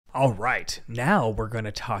All right, now we're going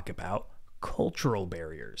to talk about cultural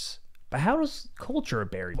barriers. But how does culture a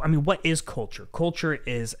barrier? I mean, what is culture? Culture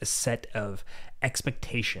is a set of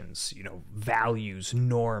expectations, values,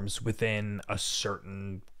 norms within a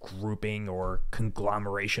certain grouping or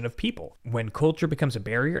conglomeration of people. When culture becomes a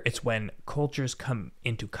barrier, it's when cultures come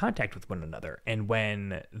into contact with one another and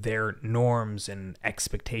when their norms and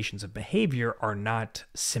expectations of behavior are not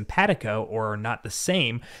simpatico or are not the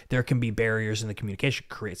same, there can be barriers in the communication,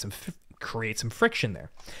 create some friction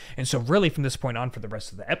there. And so really from this point on for the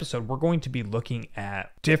rest of the episode, we're going to be looking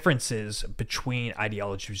at differences between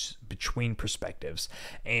ideologies, between perspectives.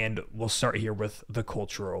 And we'll start here with the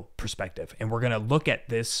cultural perspective. And we're going to look at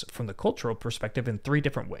this from the cultural perspective in three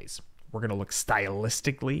different ways. We're going to look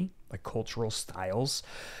stylistically, like cultural styles,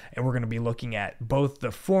 and we're going to be looking at both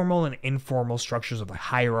the formal and informal structures of the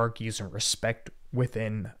hierarchies and respect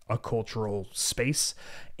within a cultural space,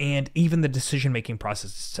 and even the decision-making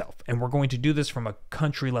process itself. And we're going to do this from a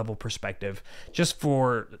country-level perspective, just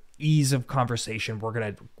for ease of conversation.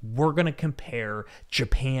 We're gonna compare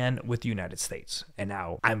Japan with the United States. And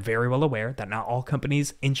now, I'm very well aware that not all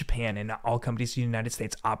companies in Japan and not all companies in the United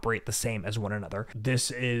States operate the same as one another.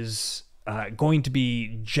 This is going to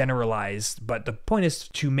be generalized, but the point is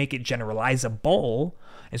to make it generalizable,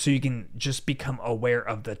 and so you can just become aware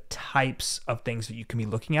of the types of things that you can be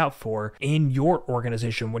looking out for in your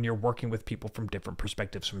organization when you're working with people from different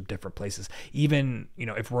perspectives, from different places. Even,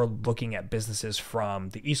 if we're looking at businesses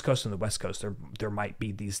from the East Coast and the West Coast, there might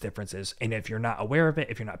be these differences. And if you're not aware of it,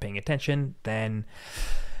 if you're not paying attention, then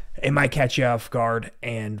it might catch you off guard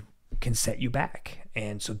and can set you back.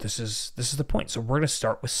 And so this is the point. So we're going to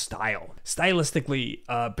start with style. Stylistically,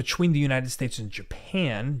 between the United States and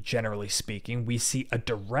Japan, generally speaking, we see a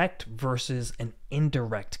direct versus an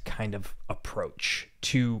indirect kind of approach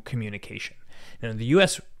to communication. Now, in the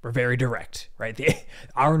US, we're very direct, right?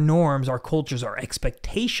 Our norms, our cultures, our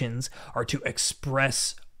expectations are to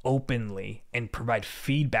express openly and provide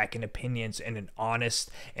feedback and opinions in an honest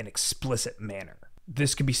and explicit manner.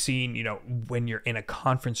 This can be seen, when you're in a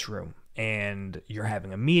conference room and you're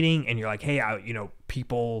having a meeting and you're like, hey,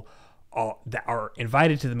 people that are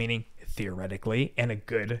invited to the meeting, theoretically, in a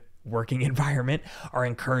good working environment, are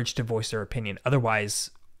encouraged to voice their opinion.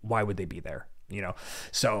 Otherwise, why would they be there?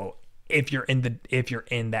 So if you're in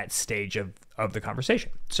that stage of the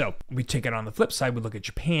conversation. So we take it on the flip side, we look at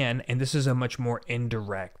Japan, and this is a much more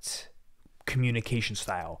indirect communication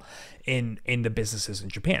style in the businesses in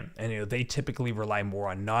Japan. And they typically rely more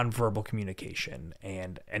on nonverbal communication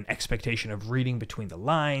and an expectation of reading between the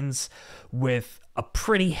lines, with a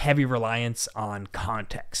pretty heavy reliance on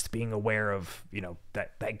context, being aware of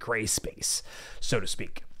that gray space, so to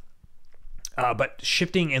speak. But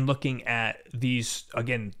shifting and looking at these,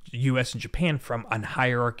 again, US and Japan from a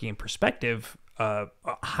hierarchy and perspective,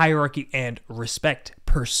 hierarchy and respect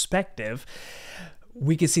perspective,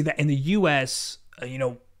 we can see that in the US,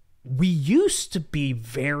 we used to be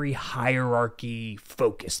very hierarchy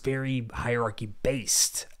focused, very hierarchy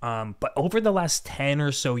based. But over the last 10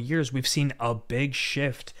 or so years, we've seen a big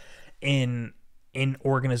shift in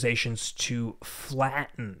organizations to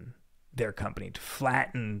flatten their company, to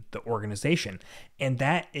flatten the organization. And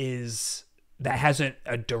that has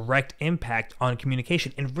a direct impact on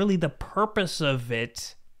communication. And really the purpose of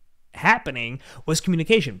it happening was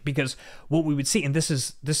communication, because what we would see, and this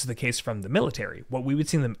is the case from the military, what we would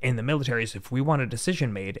see in the military is if we want a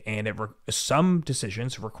decision made, and some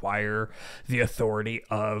decisions require the authority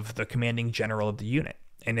of the commanding general of the unit.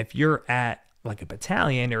 And if you're at like a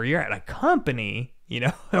battalion or you're at a company,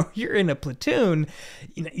 or you're in a platoon,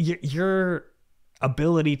 your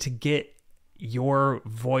ability to get your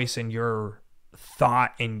voice and your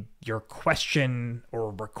thought and your question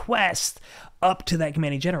or request up to that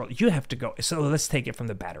commanding general, you have to go. So let's take it from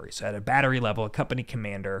the battery. So at a battery level, a company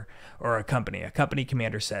commander or a company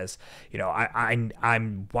commander says, I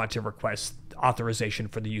want to request authorization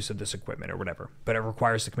for the use of this equipment or whatever, but it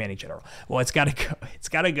requires the commanding general. Well, it's got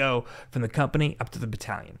to go from the company up to the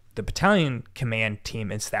battalion. The battalion command team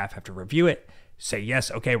and staff have to review it, say, yes,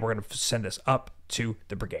 okay, we're going to send this up to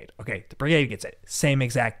the brigade. Okay, the brigade gets it. Same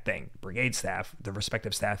exact thing. Brigade staff, the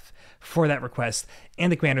respective staff for that request,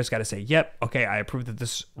 and the commander's got to say, yep, okay, I approve of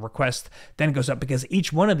this request. Then it goes up, because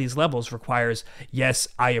each one of these levels requires, yes,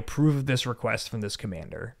 I approve of this request from this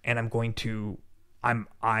commander, and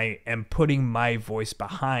I am putting my voice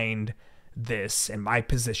behind this and my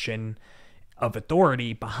position of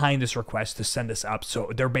authority behind this request to send us up.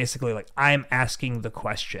 So they're basically like, I'm asking the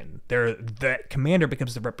question. The commander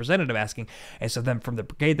becomes the representative asking. And so then from the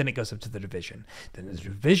brigade, then it goes up to the division. Then the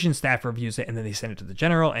division staff reviews it, and then they send it to the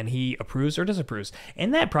general, and he approves or disapproves.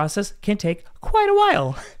 And that process can take quite a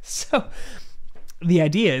while. So the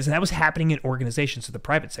idea is, and that was happening in organizations of the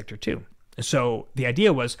private sector too. So the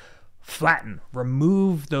idea was flatten,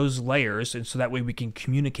 remove those layers, and so that way we can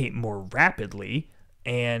communicate more rapidly,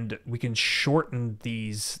 and we can shorten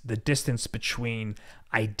the distance between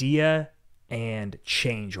idea and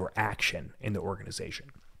change or action in the organization.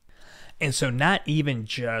 And so not even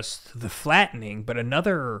just the flattening, but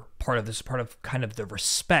another part of this, part of kind of the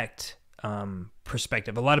respect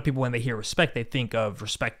perspective. A lot of people, when they hear respect, they think of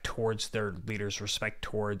respect towards their leaders, respect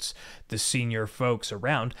towards the senior folks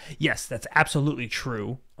around. Yes, that's absolutely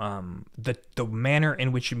true. The manner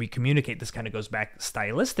in which we communicate, this kind of goes back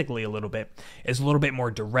stylistically a little bit, is a little bit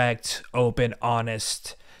more direct, open,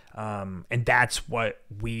 honest, and that's what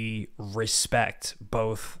we respect.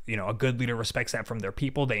 Both, a good leader respects that from their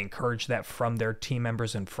people. They encourage that from their team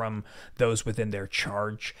members and from those within their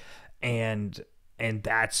charge, and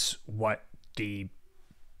that's what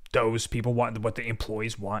those people want, what the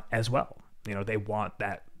employees want as well. They want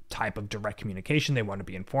that type of direct communication. They want to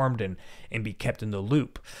be informed and be kept in the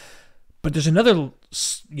loop. But there's another,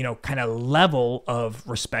 kind of level of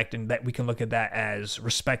respect, and that we can look at that as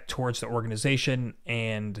respect towards the organization,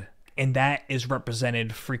 and that is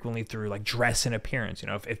represented frequently through like dress and appearance.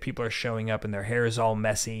 If people are showing up and their hair is all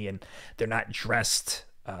messy and they're not dressed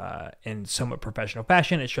in somewhat professional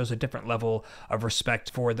fashion, it shows a different level of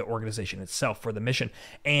respect for the organization itself, for the mission.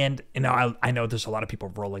 And I know there's a lot of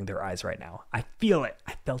people rolling their eyes right now. I feel it.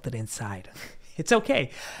 I felt it inside. It's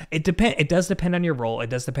okay. It does depend on your role. It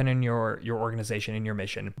does depend on your organization and your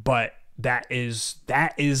mission. But that is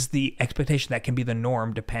the expectation. That can be the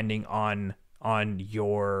norm depending on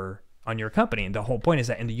your company. And the whole point is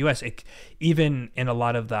that in the U.S., even in a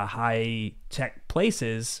lot of the high tech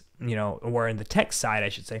places, or in the tech side, I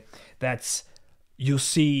should say, you'll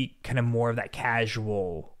see kind of more of that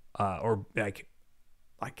casual, or like,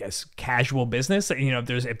 I guess, casual business.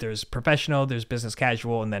 If there's professional, there's business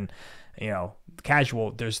casual, and then,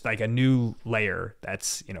 casual, there's like a new layer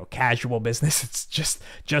that's, casual business. It's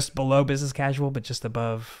just below business casual, but just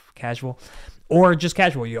above casual, or just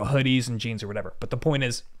casual, hoodies and jeans or whatever. But the point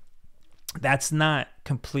is, that's not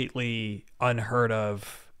completely unheard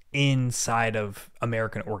of inside of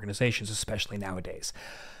American organizations, especially nowadays.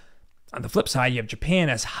 On the flip side, you have Japan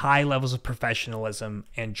has high levels of professionalism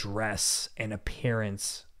and dress and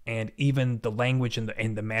appearance, and even the language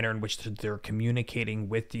and the manner in which they're communicating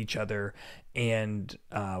with each other and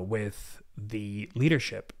with the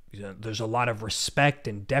leadership. There's a lot of respect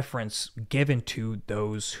and deference given to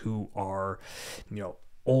those who are,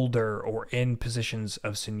 older or in positions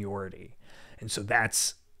of seniority. And so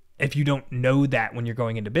that's, if you don't know that when you're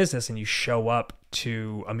going into business and you show up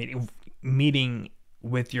to a meeting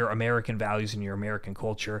with your American values and your American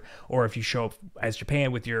culture, or if you show up as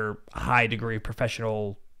Japan with your high degree of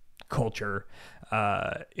professional culture,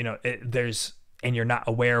 and you're not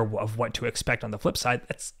aware of what to expect on the flip side,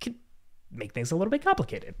 that can make things a little bit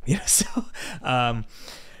complicated. So,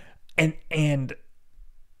 and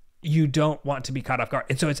you don't want to be caught off guard.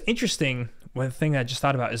 And so it's interesting. One thing I just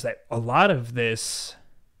thought about is that a lot of this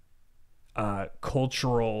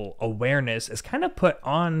cultural awareness is kind of put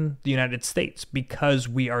on the United States because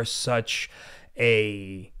we are such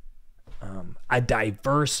a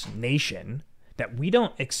diverse nation that we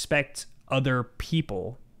don't expect other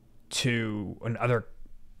people in other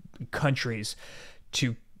countries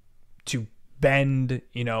to bend,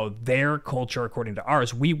 their culture according to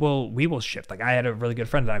ours. We will shift. Like, I had a really good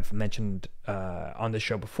friend that I've mentioned on the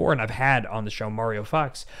show before, and I've had on the show, Mario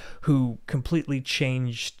Fox, who completely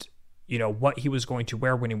changed, what he was going to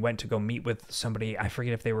wear when he went to go meet with somebody. I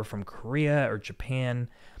forget if they were from Korea or Japan.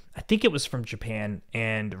 I think it was from Japan,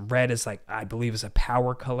 and red is I believe is a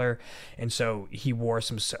power color. And so he wore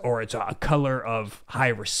it's a color of high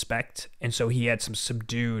respect. And so he had some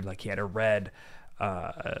subdued, he had a red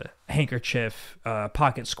handkerchief,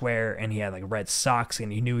 pocket square, and he had red socks,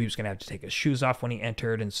 and he knew he was going to have to take his shoes off when he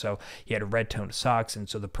entered, and so he had a red toned socks. And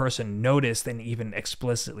so the person noticed and even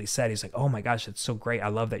explicitly said, he's like, "Oh my gosh, that's so great. I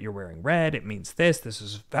love that you're wearing red. It means this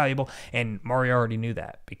is valuable." And Mario already knew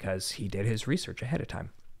that because he did his research ahead of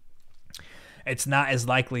time. It's not as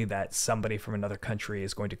likely that somebody from another country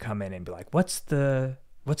is going to come in and be like, what's the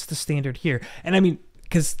standard here? And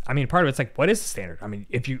because part of it's what is the standard?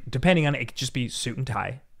 Depending on it, it could just be suit and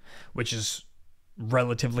tie, which is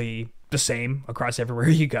relatively the same across everywhere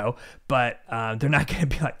you go. But they're not going to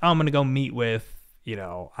be like, "Oh, I'm going to go meet with, I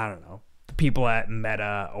don't know, people at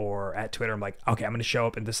Meta or at Twitter, I'm like, okay, I'm going to show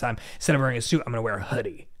up, and this time instead of wearing a suit, I'm going to wear a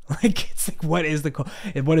hoodie. Like, it's like, what is the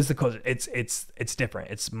culture? It's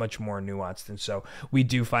different. It's much more nuanced. And so we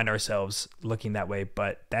do find ourselves looking that way,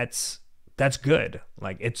 but that's good.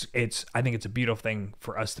 Like, I think it's a beautiful thing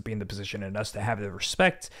for us to be in the position and us to have the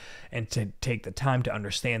respect and to take the time to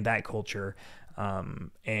understand that culture,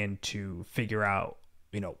 and to figure out,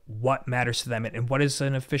 what matters to them, and what is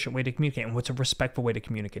an efficient way to communicate, and what's a respectful way to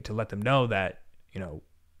communicate, to let them know that,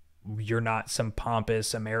 you're not some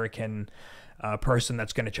pompous American person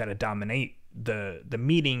that's going to try to dominate the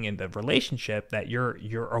meeting and the relationship, that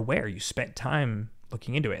you're aware, you spent time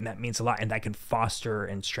looking into it, and that means a lot, and that can foster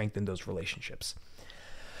and strengthen those relationships.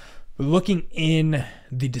 Looking in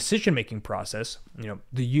the decision-making process,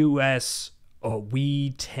 the U.S.,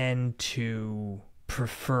 we tend to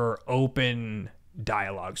prefer open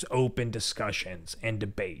dialogues, open discussions, and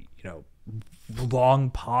debate.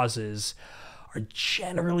 Long pauses are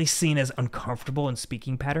generally seen as uncomfortable in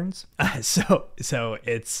speaking patterns. So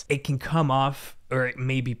it can come off, or it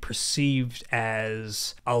may be perceived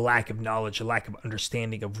as a lack of knowledge, a lack of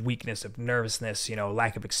understanding, of weakness, of nervousness,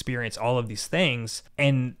 lack of experience, all of these things.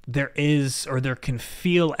 And there can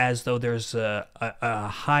feel as though there's a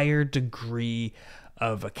higher degree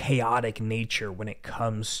of a chaotic nature when it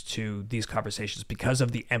comes to these conversations, because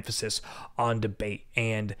of the emphasis on debate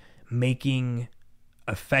and making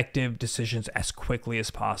effective decisions as quickly as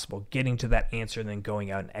possible, getting to that answer, and then going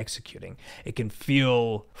out and executing. It can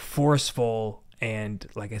feel forceful and,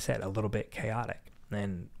 like I said, a little bit chaotic.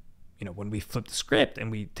 And, when we flip the script and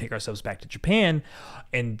we take ourselves back to Japan,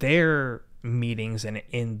 in their meetings and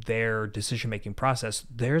in their decision-making process,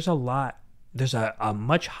 there's a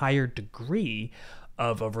much higher degree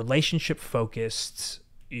of a relationship-focused,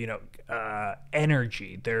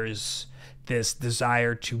 energy. There's this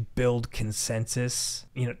desire to build consensus,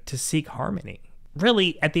 to seek harmony.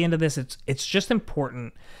 Really, at the end of this, it's just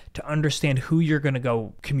important to understand who you're going to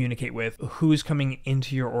go communicate with, who's coming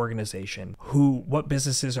into your organization, what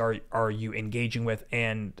businesses are you engaging with,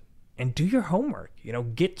 and do your homework.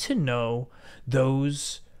 Get to know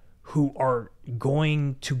those who are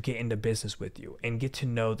going to get into business with you, and get to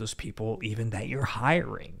know those people even that you're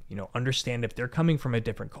hiring. Understand if they're coming from a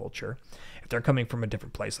different culture, if they're coming from a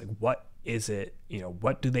different place, like, what is it,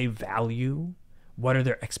 what do they value? What are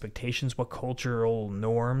their expectations? What cultural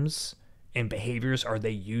norms and behaviors are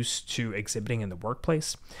they used to exhibiting in the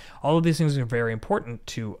workplace? All of these things are very important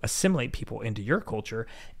to assimilate people into your culture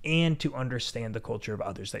and to understand the culture of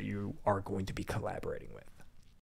others that you are going to be collaborating with.